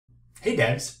Hey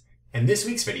devs! In this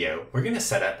week's video, we're going to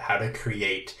set up how to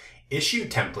create issue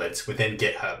templates within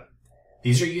GitHub.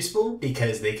 These are useful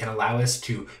because they can allow us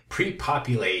to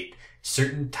pre-populate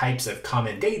certain types of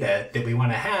common data that we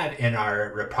want to have in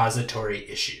our repository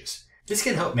issues. This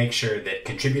can help make sure that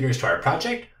contributors to our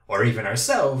project, or even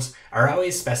ourselves, are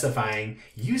always specifying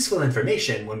useful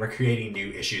information when we're creating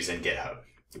new issues in GitHub.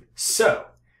 So,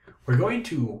 we're going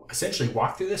to essentially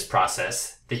walk through this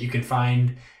process that you can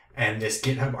find in this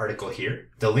GitHub article here.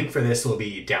 The link for this will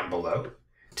be down below.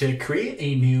 To create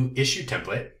a new issue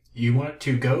template, you want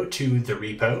to go to the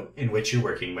repo in which you're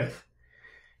working with.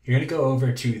 You're going to go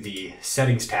over to the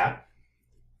Settings tab.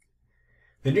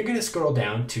 Then you're going to scroll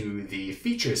down to the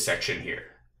Features section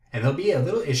here. And there'll be a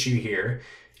little issue here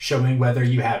showing whether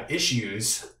you have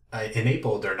issues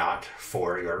enabled or not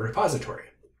for your repository.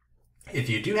 If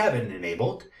you do have it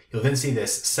enabled, you'll then see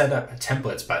this Set Up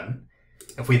Templates button.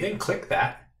 If we then click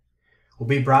that, we'll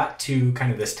be brought to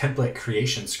kind of this template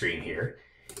creation screen here,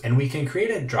 and we can create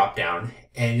a drop-down,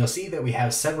 and you'll see that we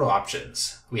have several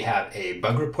options. We have a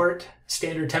bug report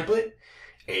standard template,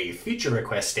 a feature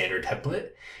request standard template,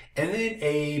 and then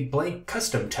a blank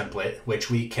custom template,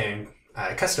 which we can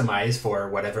customize for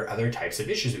whatever other types of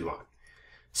issues we want.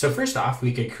 So first off,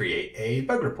 we could create a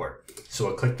bug report. So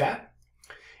we'll click that,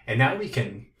 and now we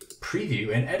can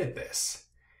preview and edit this.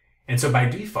 And so by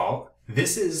default,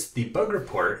 this is the bug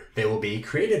report that will be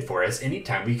created for us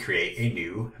anytime we create a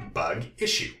new bug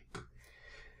issue.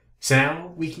 So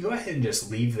now we can go ahead and just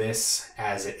leave this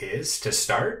as it is to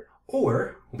start,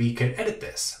 or we could edit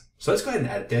this. So let's go ahead and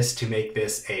edit this to make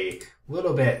this a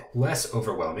little bit less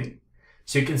overwhelming.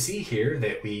 So you can see here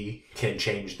that we can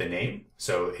change the name.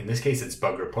 So in this case, it's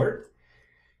bug report.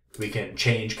 We can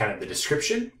change kind of the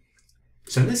description.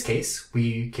 So in this case,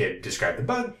 we could describe the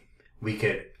bug. We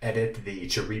could edit the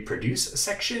to reproduce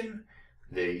section,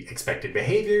 the expected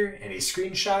behavior, any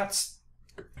screenshots.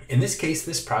 In this case,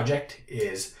 this project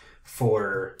is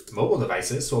for mobile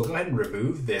devices. So we'll go ahead and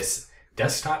remove this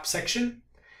desktop section.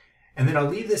 And then I'll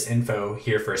leave this info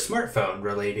here for a smartphone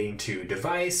relating to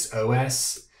device,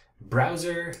 OS,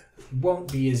 browser.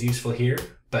 Won't be as useful here,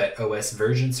 but OS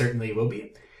version certainly will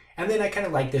be. And then I kind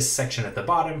of like this section at the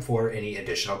bottom for any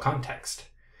additional context.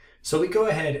 So we go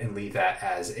ahead and leave that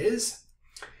as is.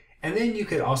 And then you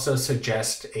could also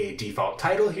suggest a default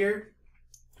title here,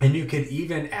 and you could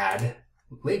even add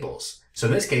labels. So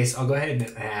in this case, I'll go ahead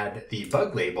and add the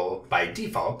bug label by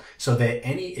default so that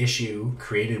any issue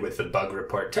created with the bug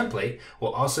report template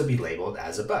will also be labeled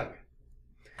as a bug.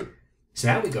 So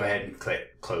now we go ahead and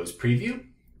click Close Preview.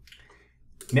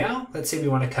 Now, let's say we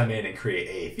want to come in and create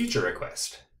a feature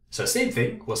request. So same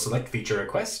thing, we'll select feature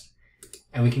request,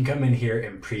 and we can come in here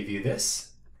and preview this.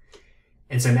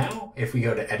 And so now if we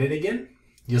go to edit again,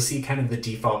 you'll see kind of the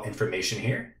default information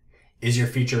here. Is your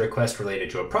feature request related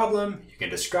to a problem? You can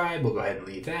describe, we'll go ahead and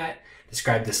leave that.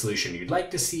 Describe the solution you'd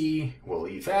like to see, we'll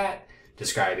leave that.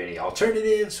 Describe any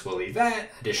alternatives, we'll leave that.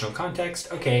 Additional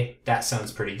context, okay, that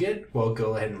sounds pretty good. We'll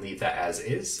go ahead and leave that as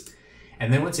is.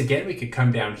 And then once again, we could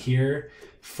come down here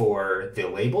for the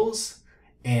labels.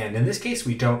 And in this case,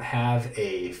 we don't have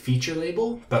a feature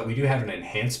label, but we do have an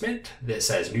enhancement that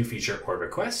says new feature or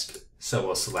request. So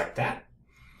we'll select that.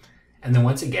 And then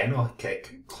once again, we'll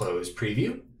click Close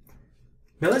Preview.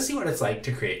 Now let's see what it's like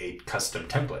to create a custom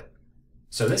template.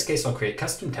 So in this case, I'll create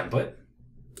custom template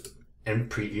and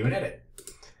preview and edit.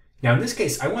 Now in this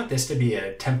case, I want this to be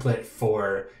a template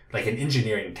for like an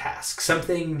engineering task,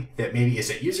 something that maybe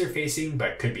isn't user-facing,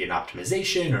 but could be an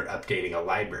optimization or updating a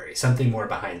library, something more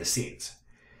behind the scenes.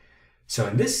 So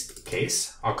in this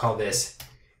case, I'll call this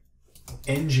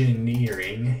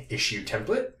engineering issue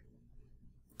template.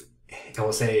 And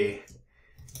we'll say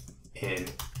an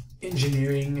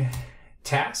engineering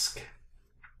task.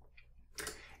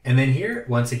 And then here,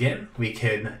 once again, we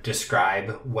can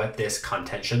describe what this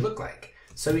content should look like.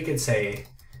 So we could say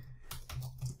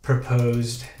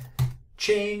proposed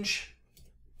change,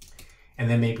 and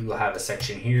then maybe we'll have a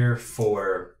section here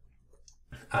for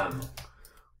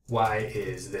why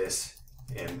is this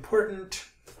important?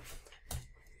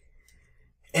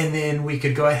 And then we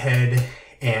could go ahead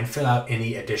and fill out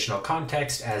any additional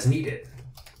context as needed.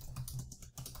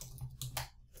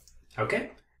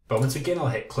 Okay, but once again, I'll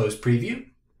hit Close Preview.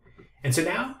 And so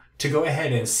now, to go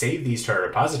ahead and save these to our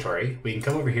repository, we can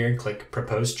come over here and click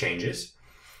Propose Changes.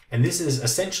 And this is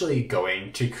essentially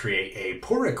going to create a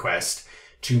pull request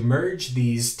to merge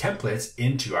these templates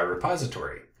into our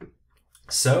repository.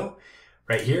 So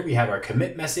right here, we have our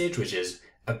commit message, which is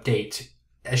update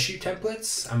issue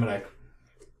templates. I'm going to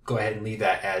go ahead and leave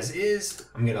that as is.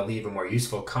 I'm going to leave a more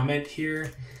useful comment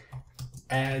here.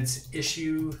 adds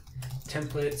issue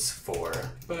templates for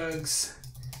bugs,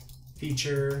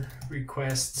 feature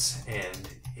requests, and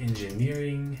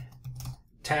engineering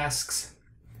tasks.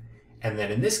 And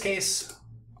then in this case,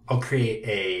 I'll create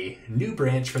a new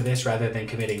branch for this rather than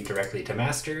committing directly to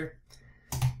master.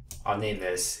 I'll name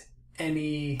this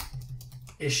any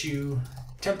issue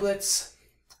templates,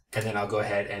 and then I'll go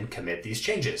ahead and commit these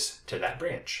changes to that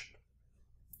branch.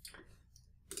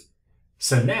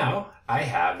 So now I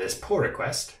have this pull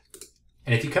request,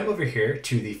 and if you come over here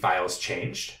to the files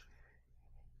changed,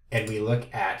 and we look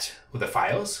at the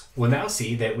files, we'll now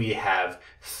see that we have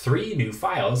 3 new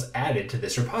files added to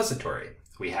this repository.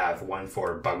 We have one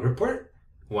for bug report,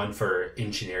 one for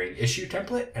engineering issue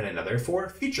template, and another for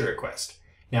feature request.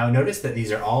 Now notice that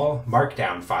these are all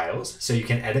markdown files, so you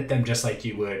can edit them just like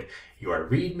you would your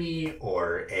README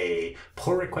or a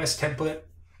pull request template.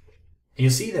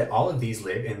 You'll see that all of these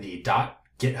live in the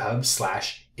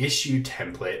 .github/issue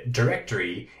template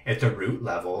directory at the root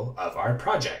level of our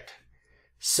project.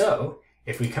 So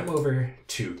if we come over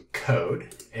to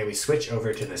code and we switch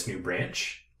over to this new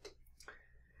branch,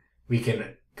 we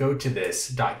can go to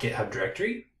this .github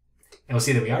directory, and we'll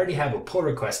see that we already have a pull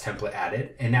request template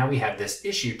added, and now we have this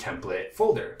issue template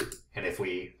folder. And if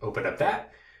we open up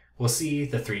that, we'll see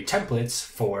the 3 templates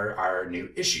for our new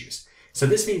issues. So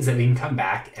this means that we can come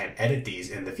back and edit these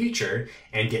in the future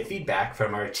and get feedback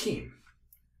from our team.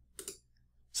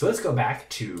 So let's go back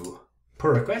to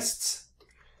pull requests.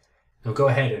 We'll go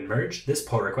ahead and merge this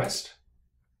pull request.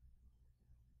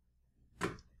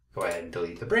 Go ahead and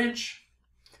delete the branch.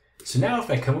 So now if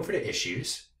I come over to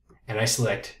issues and I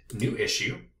select new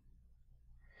issue,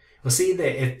 we'll see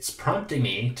that it's prompting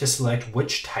me to select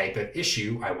which type of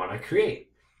issue I want to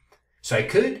create. So I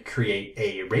could create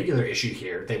a regular issue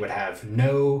here that would have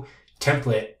no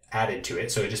template added to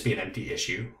it, so it would just be an empty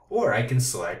issue, or I can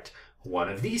select one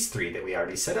of these 3 that we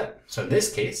already set up. So in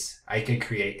this case, I could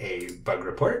create a bug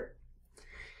report,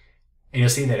 and you'll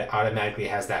see that it automatically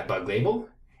has that bug label,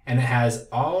 and it has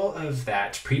all of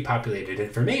that pre-populated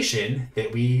information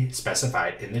that we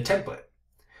specified in the template.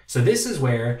 So this is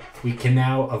where we can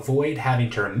now avoid having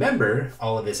to remember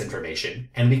all of this information,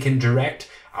 and we can direct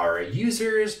our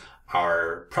users,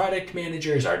 our product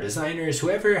managers, our designers,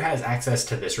 whoever has access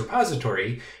to this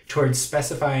repository towards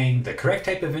specifying the correct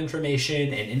type of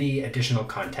information and any additional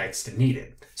context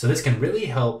needed. So this can really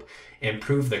help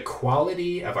improve the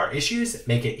quality of our issues,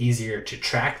 make it easier to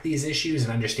track these issues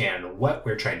and understand what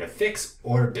we're trying to fix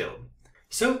or build.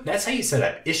 So that's how you set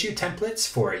up issue templates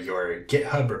for your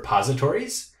GitHub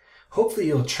repositories. Hopefully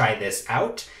you'll try this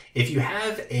out. If you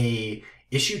have a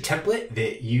issue template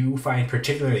that you find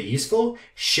particularly useful,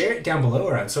 share it down below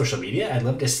or on social media. I'd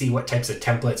love to see what types of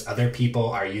templates other people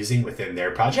are using within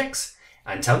their projects.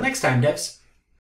 Until next time, devs.